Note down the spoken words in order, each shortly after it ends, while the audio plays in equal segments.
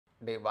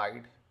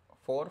divide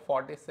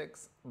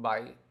 446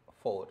 by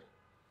 4.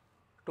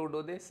 To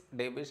do this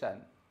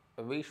division,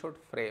 we should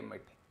frame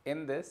it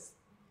in this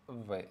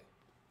way.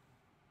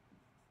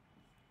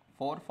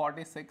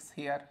 446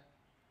 here,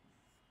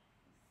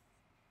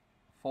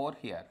 4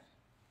 here.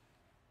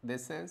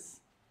 This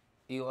is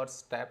your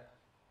step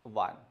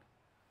 1.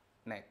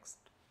 Next,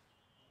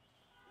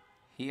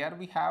 here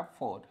we have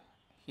 4,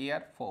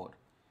 here 4.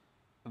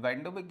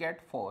 When do we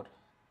get 4?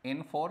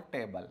 In 4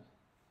 table,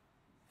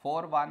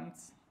 4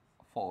 ones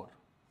 4.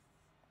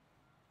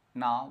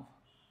 Now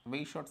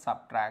we should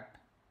subtract,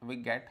 we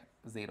get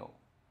 0.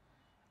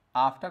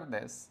 After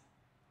this,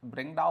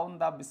 bring down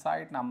the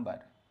beside number.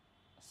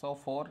 So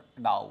 4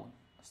 down,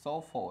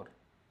 so 4.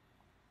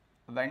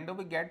 When do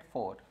we get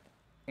 4?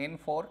 In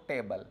 4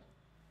 table,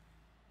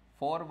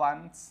 4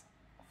 ones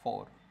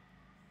 4.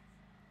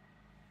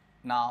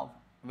 Now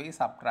we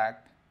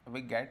subtract,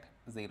 we get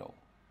 0.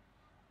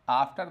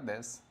 After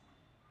this,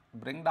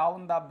 bring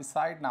down the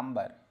beside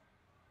number.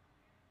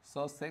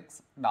 So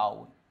 6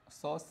 down,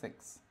 so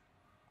 6.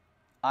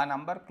 A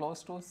number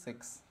close to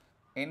 6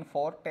 in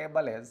 4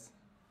 table is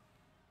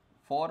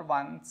 4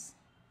 ones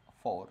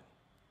 4.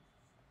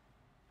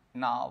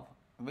 Now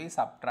we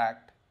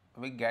subtract,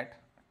 we get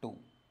 2.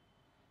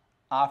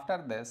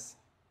 After this,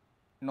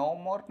 no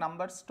more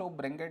numbers to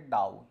bring it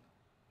down.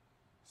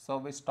 So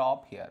we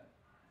stop here.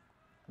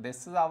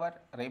 This is our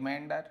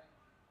remainder,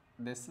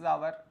 this is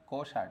our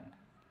quotient.